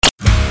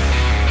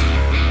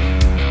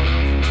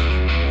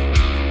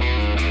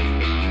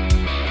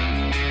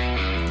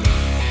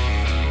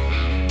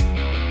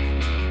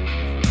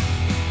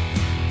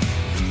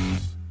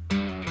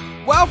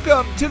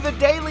Welcome to the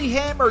Daily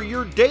Hammer,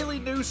 your daily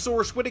news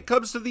source when it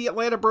comes to the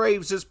Atlanta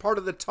Braves as part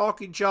of the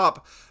Talking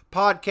Chop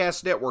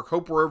Podcast Network.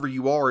 Hope wherever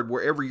you are and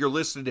wherever you're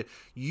listening,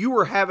 you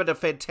are having a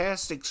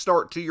fantastic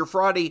start to your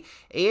Friday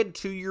and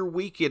to your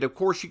weekend. Of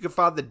course, you can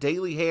find the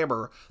Daily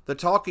Hammer, the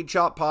Talking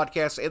Chop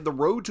Podcast, and the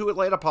Road to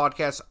Atlanta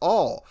Podcast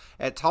all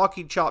at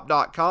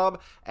TalkingChop.com,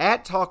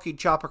 at Talking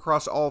Chop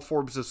across all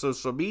forms of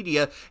social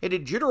media, and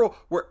in general,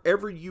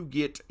 wherever you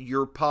get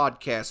your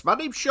podcasts. My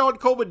name's Sean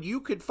Coleman. You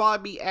can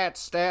find me at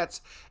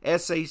Stats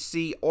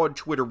SAC on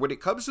Twitter. When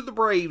it comes to the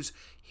Braves,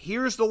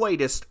 here's the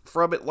latest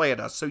from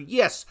Atlanta. So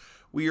yes,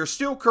 we are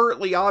still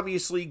currently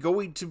obviously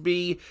going to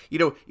be,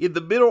 in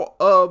the middle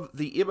of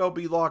the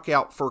MLB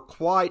lockout for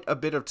quite a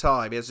bit of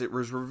time, as it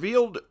was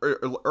revealed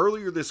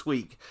earlier this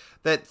week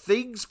that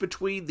things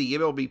between the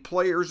MLB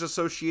Players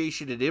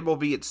Association and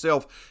MLB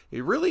itself,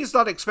 it really is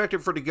not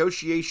expected for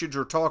negotiations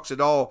or talks at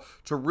all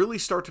to really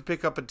start to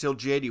pick up until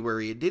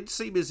January. It did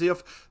seem as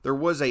if there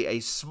was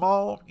a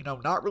small,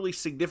 not really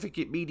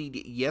significant meeting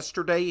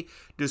yesterday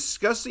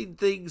discussing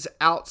things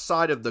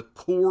outside of the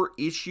core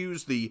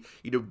issues, the,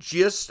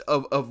 gist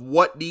of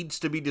what needs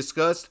to be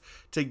discussed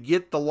to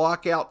get the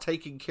lockout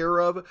taken care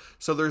of.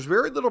 So there's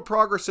very little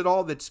progress at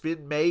all that's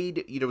been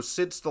made,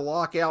 since the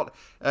lockout,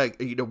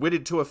 went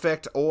into effect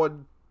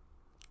on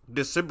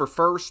December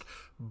 1st.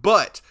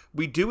 But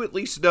we do at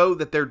least know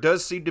that there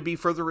does seem to be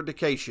further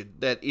indication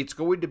that it's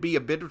going to be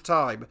a bit of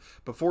time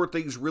before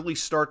things really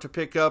start to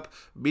pick up.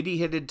 Many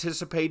had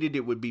anticipated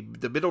it would be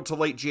the middle to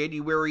late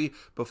January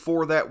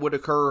before that would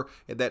occur,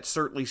 and that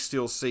certainly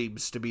still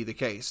seems to be the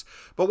case.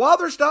 But while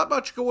there's not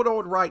much going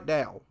on right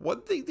now,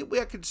 one thing that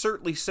I can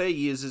certainly say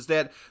is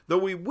that though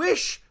we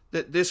wish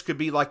that this could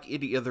be like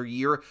any other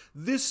year,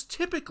 this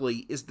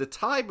typically is the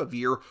time of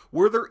year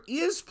where there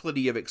is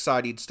plenty of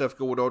exciting stuff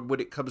going on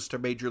when it comes to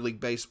Major League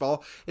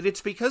Baseball, and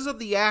it's because of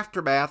the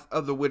aftermath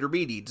of the winter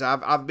meetings.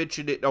 I've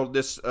mentioned it on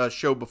this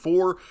show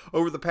before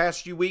over the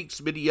past few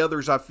weeks. Many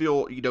others, I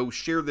feel,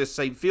 share this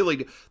same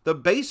feeling. The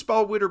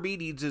baseball winter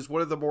meetings is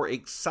one of the more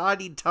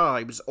exciting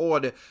times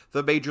on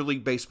the Major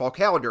League Baseball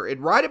calendar,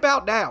 and right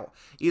about now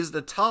is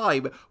the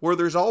time where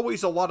there's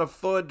always a lot of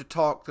fun to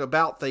talk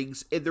about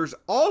things, and there's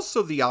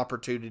also the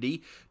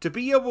opportunity to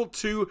be able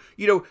to,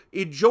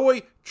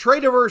 enjoy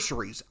trade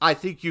anniversaries, I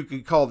think you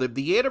could call them,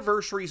 the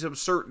anniversaries of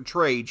certain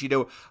trades.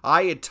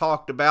 I had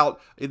talked about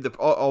in the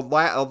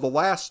on the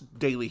last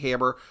Daily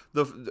Hammer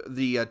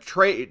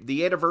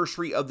the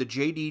anniversary of the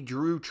J.D.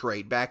 Drew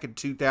trade back in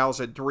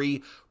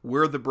 2003,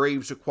 where the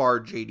Braves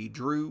acquired J.D.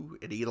 Drew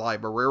and Eli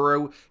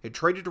Marrero and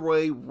traded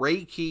away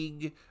Ray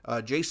King,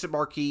 Jason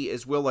Marquis,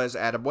 as well as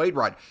Adam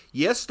Wainwright.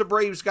 Yes, the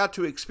Braves got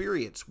to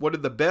experience one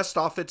of the best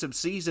offensive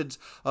seasons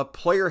a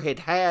player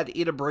had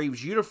in a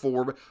Braves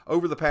uniform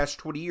over the past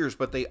 20 years,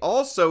 but they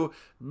also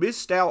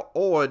missed out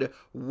on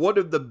one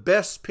of the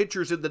best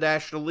pitchers in the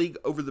National League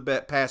over the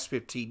past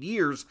 15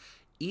 years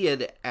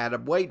in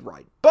Adam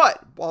Wainwright.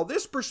 But while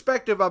this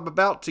perspective I'm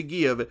about to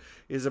give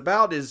is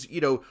about as,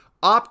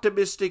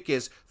 optimistic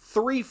as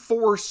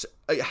three-fourths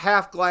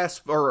glass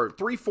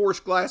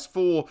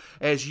full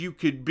as you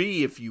could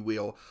be, if you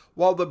will,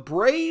 while the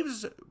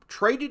Braves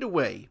traded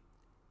away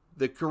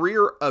the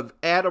career of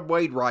Adam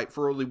Wainwright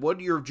for only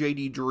 1 year of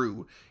J.D.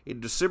 Drew in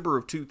December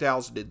of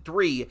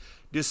 2003,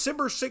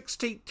 December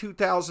 16,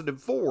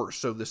 2004,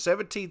 so the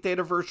 17th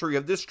anniversary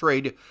of this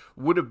trade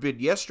would have been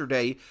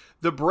yesterday,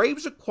 the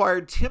Braves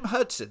acquired Tim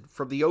Hudson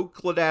from the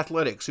Oakland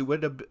Athletics, who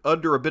went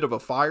under a bit of a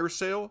fire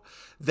sale.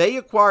 They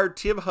acquired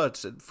Tim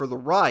Hudson for the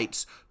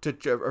rights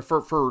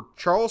for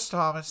Charles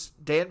Thomas,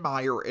 Dan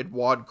Meyer, and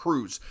Juan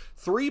Cruz.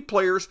 3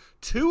 players,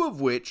 2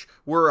 of which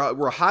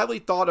were highly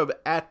thought of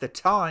at the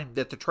time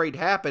that the trade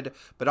happened,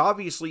 but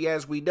obviously,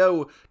 as we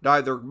know,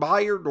 neither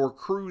Meyer nor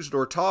Cruz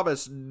nor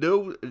Thomas,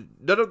 none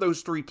of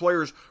those 3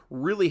 players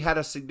really had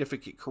a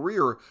significant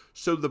career,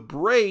 so the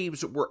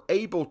Braves were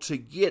able to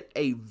get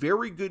a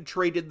very good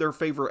trade in their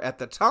favor at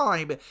the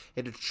time,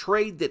 and a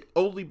trade that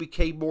only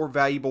became more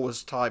valuable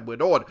as time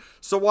went on.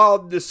 So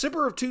while in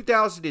December of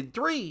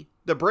 2003,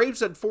 the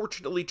Braves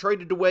unfortunately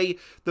traded away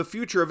the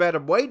future of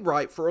Adam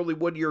Wainwright for only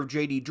 1 year of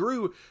J.D.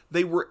 Drew,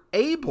 they were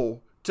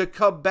able to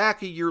come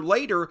back a year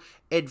later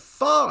and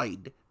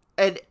find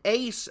an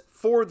ace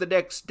for the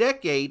next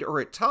decade, or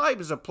at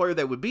times a player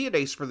that would be an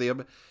ace for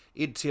them,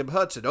 in Tim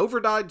Hudson.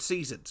 Over 9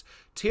 seasons,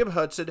 Tim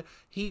Hudson,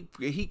 he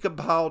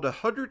compiled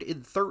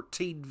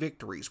 113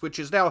 victories, which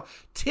is now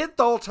 10th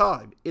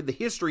all-time in the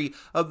history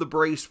of the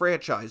Braves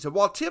franchise. And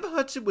while Tim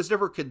Hudson was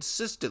never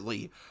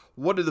consistently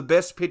one of the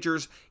best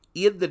pitchers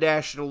in the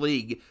National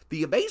League,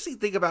 the amazing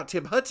thing about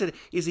Tim Hudson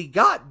is he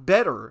got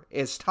better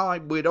as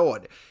time went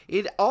on.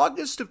 In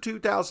August of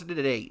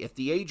 2008, at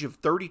the age of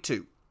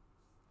 32,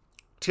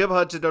 Tim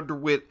Hudson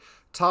underwent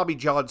Tommy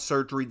John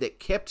surgery that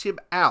kept him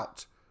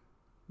out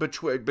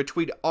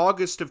between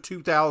August of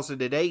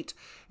 2008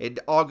 and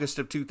August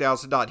of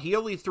 2009. He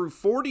only threw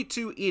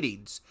 42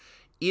 innings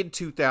in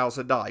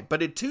 2009.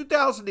 But in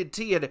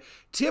 2010,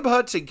 Tim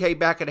Hudson came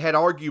back and had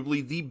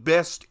arguably the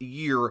best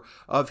year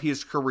of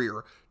his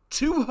career.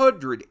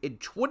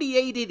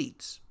 228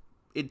 innings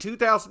in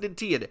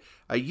 2010,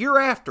 a year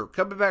after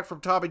coming back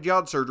from Tommy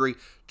John surgery,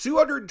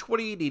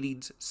 228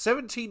 innings,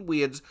 17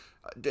 wins,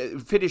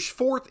 finished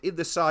fourth in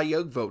the Cy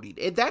Young voting.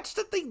 And that's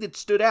the thing that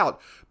stood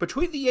out.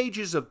 Between the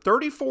ages of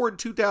 34 in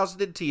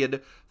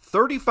 2010,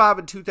 35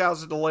 in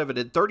 2011,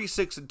 and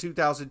 36 in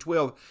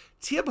 2012,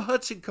 Tim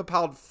Hudson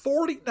compiled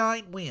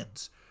 49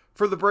 wins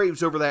for the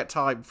Braves over that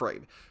time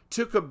frame.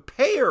 To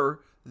compare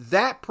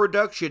that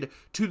production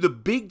to the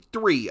big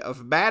three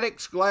of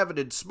Maddux, Glavine,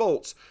 and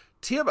Smoltz,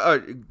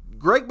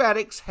 Greg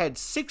Maddux had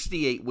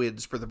 68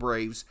 wins for the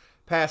Braves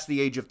past the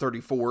age of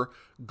 34.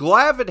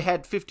 Glavine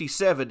had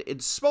 57, and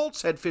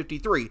Smoltz had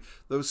 53,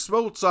 though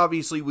Smoltz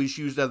obviously was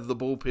used out of the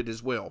bullpen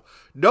as well.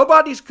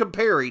 Nobody's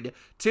comparing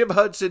Tim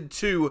Hudson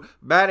to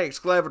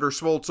Maddux, Glavine, or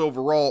Smoltz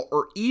overall,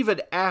 or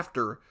even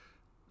after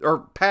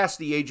or past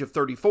the age of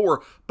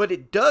 34, but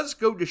it does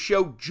go to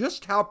show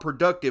just how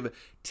productive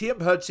Tim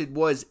Hudson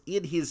was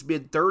in his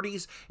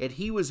mid-30s, and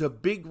he was a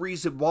big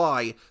reason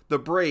why the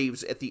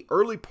Braves at the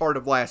early part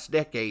of last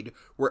decade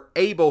were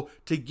able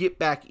to get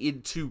back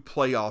into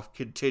playoff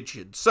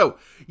contention. So,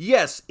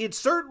 yes, it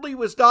certainly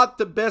was not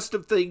the best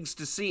of things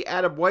to see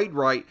Adam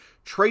Wainwright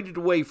traded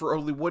away for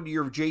only 1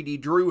 year of J.D.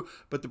 Drew,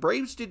 but the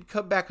Braves did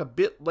come back a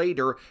bit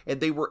later, and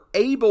they were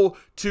able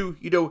to,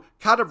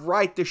 kind of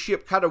right the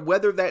ship, kind of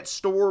weather that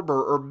storm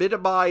or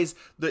minimize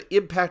the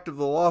impact of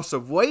the loss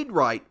of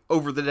Wainwright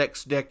over the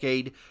next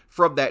decade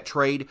from that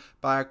trade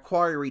by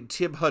acquiring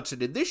Tim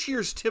Hudson. And this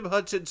year's Tim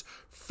Hudson's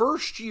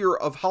first year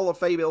of Hall of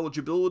Fame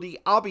eligibility.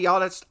 I'll be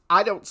honest,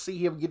 I don't see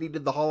him getting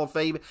in the Hall of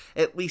Fame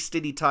at least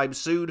anytime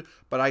soon,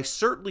 but I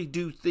certainly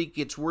do think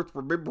it's worth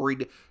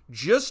remembering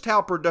just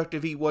how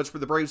productive he was for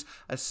the Braves,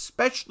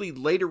 especially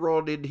later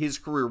on in his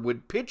career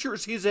when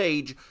pitchers his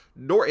age,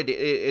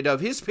 and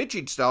of his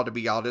pitching style to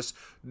be honest,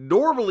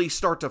 normally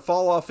start to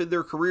fall off in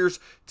their careers.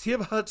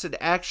 Tim Hudson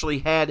actually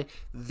had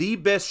the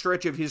best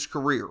stretch of his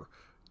career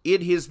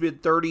in his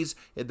mid-30s,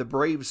 and the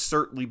Braves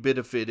certainly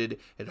benefited,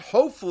 and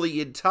hopefully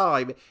in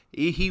time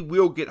he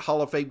will get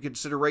Hall of Fame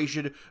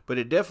consideration, but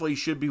it definitely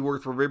should be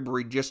worth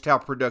remembering just how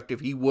productive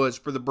he was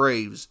for the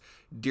Braves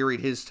during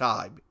his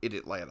time in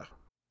Atlanta.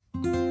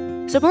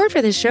 Support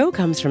for this show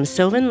comes from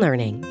Sylvan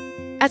Learning.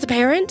 As a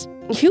parent,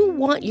 you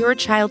want your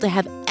child to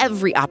have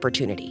every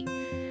opportunity,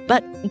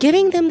 but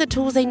giving them the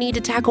tools they need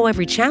to tackle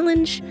every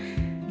challenge,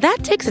 that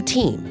takes a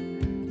team.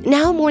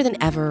 Now more than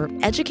ever,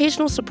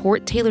 educational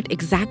support tailored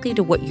exactly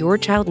to what your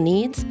child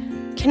needs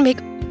can make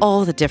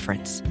all the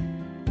difference.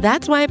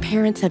 That's why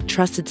parents have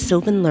trusted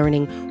Sylvan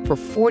Learning for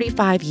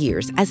 45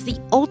 years as the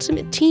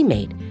ultimate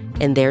teammate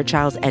in their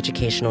child's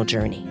educational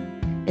journey,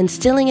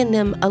 instilling in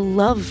them a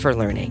love for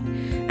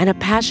learning and a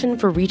passion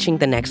for reaching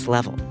the next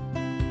level.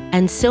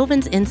 And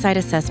Sylvan's Insight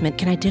Assessment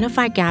can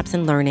identify gaps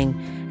in learning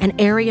and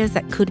areas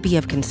that could be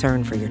of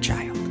concern for your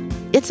child.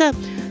 It's a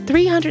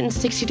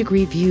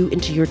 360-degree view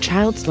into your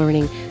child's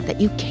learning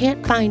that you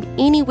can't find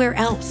anywhere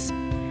else,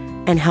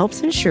 and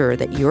helps ensure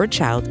that your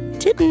child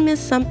didn't miss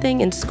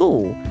something in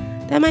school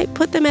that might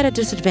put them at a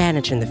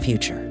disadvantage in the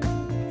future.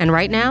 And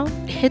right now,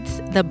 it's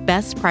the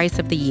best price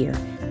of the year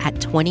at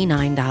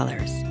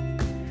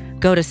 $29.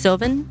 Go to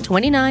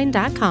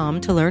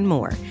sylvan29.com to learn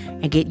more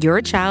and get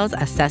your child's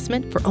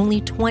assessment for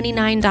only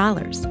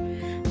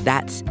 $29.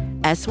 That's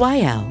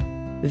SYLVAN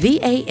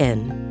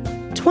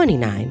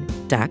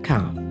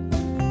 29.com.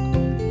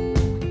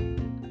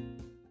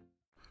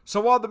 So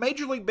while the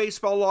Major League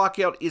Baseball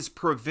lockout is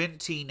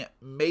preventing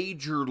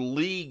Major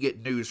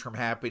League news from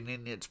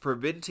happening, it's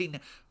preventing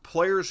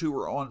players who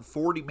are on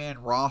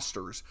 40-man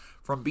rosters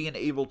from being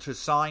able to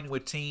sign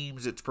with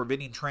teams. It's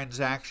preventing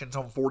transactions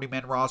on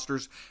 40-man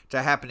rosters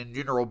to happen in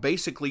general.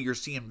 Basically, you're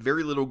seeing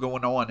very little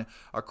going on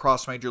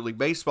across Major League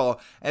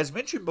Baseball. As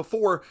mentioned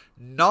before,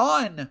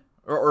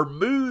 or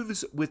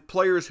moves with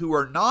players who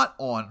are not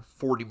on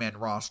 40-man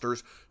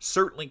rosters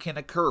certainly can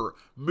occur.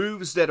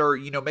 Moves that are,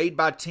 made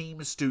by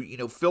teams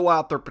to, fill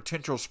out their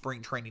potential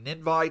spring training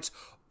invites,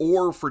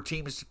 or for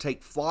teams to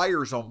take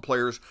flyers on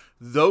players.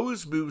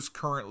 Those moves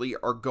currently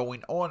are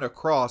going on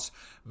across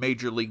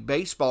Major League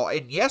Baseball.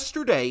 And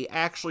yesterday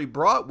actually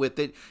brought with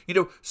it,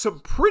 some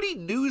pretty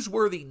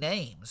newsworthy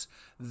names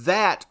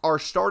that are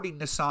starting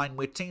to sign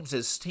with teams,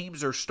 as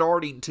teams are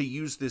starting to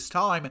use this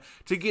time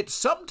to get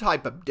some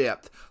type of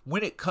depth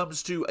when it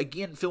comes to,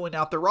 again, filling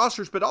out their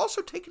rosters, but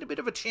also taking a bit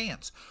of a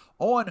chance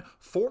on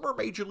former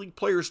Major League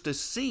players to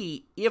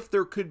see if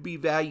there could be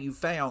value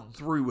found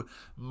through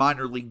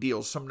minor league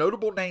deals. Some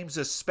notable names,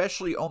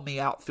 especially on the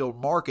outfield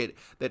market,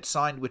 that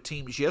signed with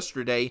teams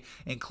yesterday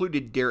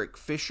included Derek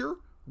Fisher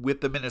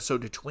with the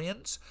Minnesota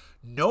Twins,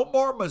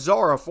 Nomar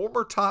Mazara,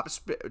 former top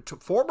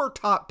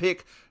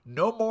pick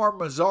Nomar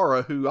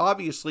Mazara, who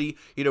obviously,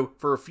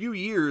 for a few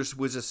years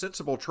was a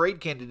sensible trade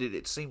candidate,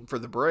 it seemed, for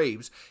the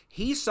Braves.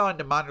 He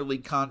signed a minor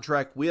league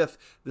contract with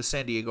the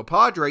San Diego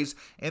Padres.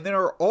 And then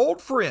our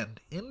old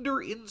friend, Ender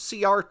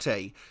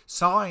Inciarte,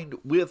 signed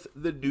with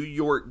the New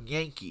York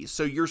Yankees.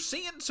 So you're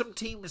seeing some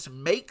teams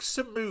make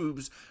some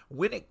moves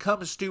when it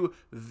comes to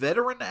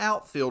veteran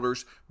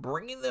outfielders,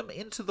 bringing them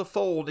into the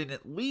fold and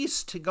at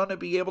least going to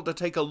be able to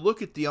take a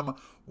look at them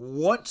come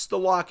once the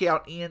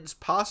lockout ends,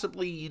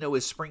 possibly,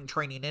 as spring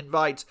training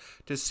invites,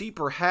 to see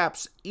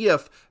perhaps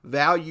if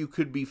value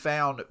could be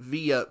found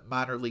via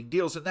minor league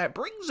deals. And that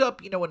brings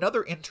up,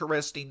 another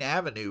interesting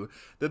avenue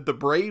that the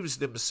Braves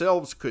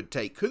themselves could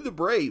take. Could the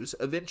Braves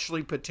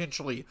eventually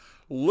potentially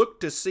look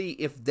to see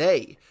if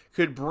they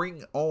could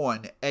bring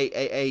on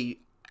a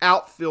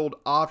outfield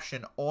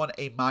option on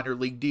a minor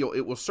league deal?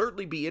 It will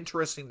certainly be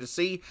interesting to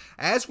see.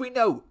 As we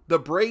know, the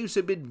Braves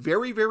have been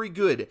very, very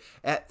good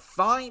at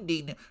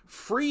finding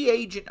free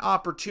agent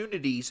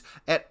opportunities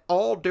at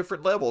all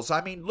different levels.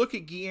 I mean, look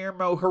at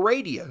Guillermo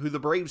Heredia, who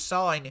the Braves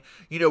signed,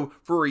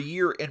 for a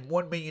year and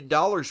 $1 million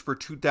for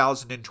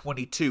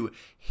 2022.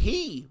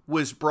 He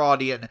was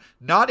brought in,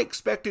 not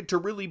expected to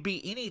really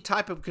be any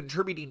type of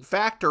contributing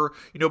factor,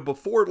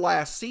 before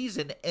last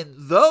season. And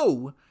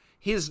though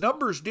his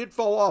numbers did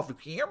fall off,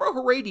 Guillermo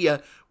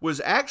Heredia was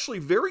actually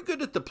very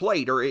good at the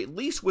plate, or at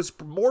least was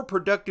more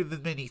productive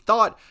than he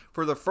thought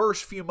for the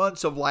first few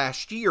months of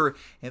last year.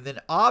 And then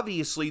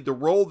obviously the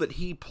role that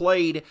he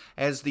played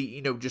as the,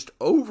 just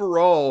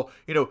overall,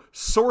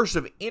 source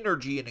of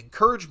energy and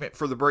encouragement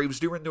for the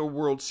Braves during their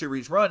World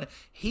Series run,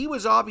 he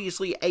was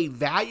obviously a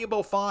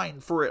valuable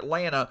find for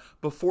Atlanta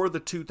before the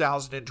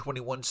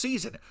 2021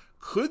 season.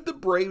 Could the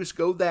Braves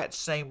go that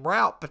same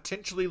route,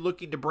 potentially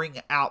looking to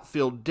bring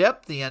outfield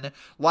depth in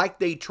like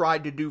they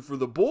tried to do for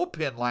the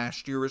bullpen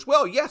last year as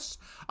well? Yes,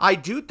 I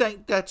do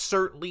think that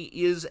certainly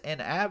is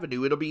an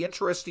avenue. It'll be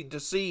interesting to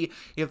see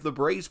if the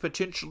Braves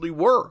potentially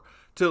were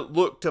to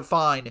look to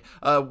find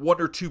one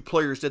or two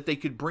players that they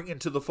could bring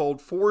into the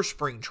fold for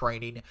spring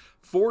training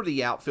for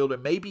the outfield,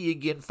 and maybe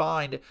again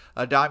find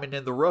a diamond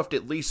in the rough,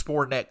 at least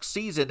for next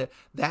season.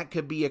 That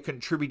could be a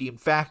contributing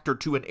factor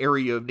to an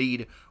area of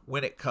need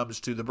when it comes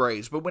to the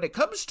Braves. But when it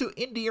comes to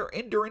Ender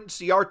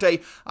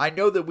Inciarte, I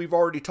know that we've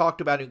already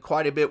talked about him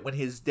quite a bit when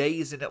his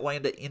days in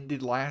Atlanta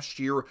ended last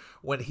year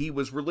when he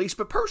was released.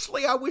 But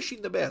personally, I wish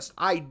him the best.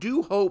 I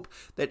do hope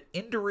that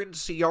Ender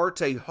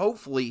Inciarte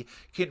hopefully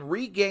can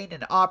regain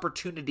an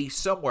opportunity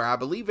somewhere. I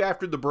believe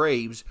after the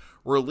Braves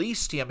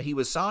released him, he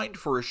was signed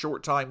for a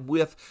short time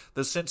with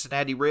the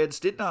Cincinnati Reds,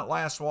 did not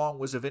last long,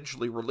 was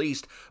eventually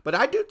released. But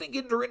I do think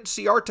Ender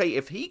Inciarte,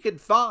 if he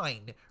could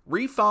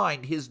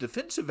refine his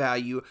defensive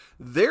value,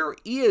 there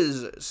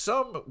is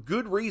some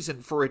good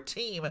reason for a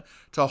team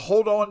to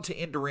hold on to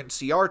Ender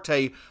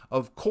Inciarte.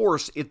 Of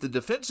course, if the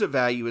defensive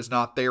value is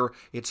not there,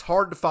 it's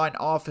hard to find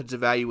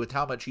offensive value with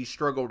how much he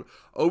struggled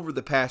over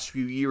the past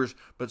few years,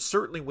 but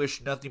certainly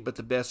wish nothing but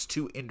the best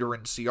to Ender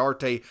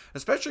Inciarte,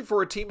 especially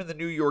for a team in the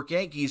New York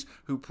Yankees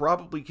who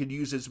probably could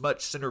use as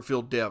much center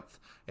field depth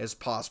as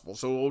possible.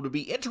 So it'll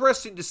be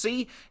interesting to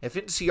see if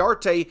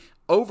Inciarte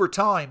over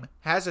time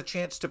has a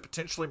chance to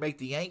potentially make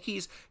the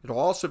Yankees. It'll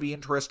also be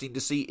interesting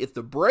to see if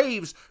the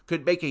Braves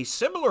could make a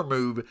similar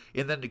move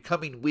in the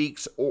coming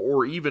weeks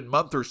or even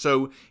month or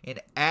so in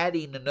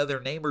adding another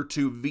name or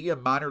two via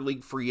minor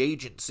league free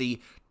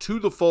agency to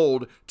the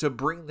fold to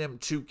bring them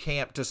to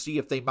camp to see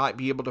if they might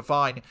be able to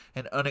find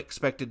an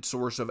unexpected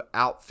source of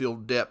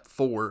outfield depth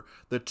for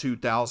the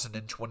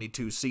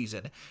 2022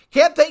 season.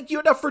 Can't thank you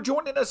enough for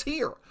joining us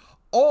here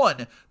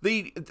on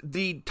the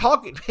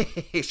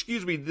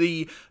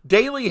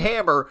Daily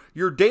Hammer,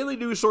 your daily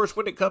news source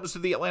when it comes to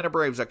the Atlanta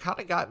Braves. I kind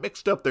of got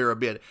mixed up there a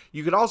bit.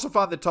 You can also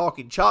find the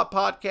Talking Chop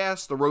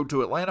podcast, the Road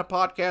to Atlanta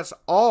podcast,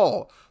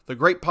 all the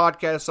great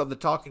podcasts of the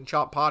Talking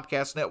Chop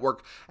Podcast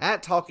Network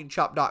at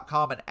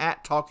TalkingChop.com and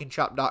at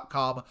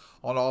TalkingChop.com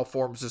on all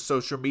forms of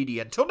social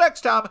media. Until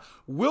next time,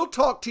 we'll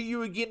talk to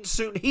you again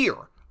soon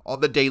here on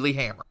the Daily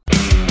Hammer.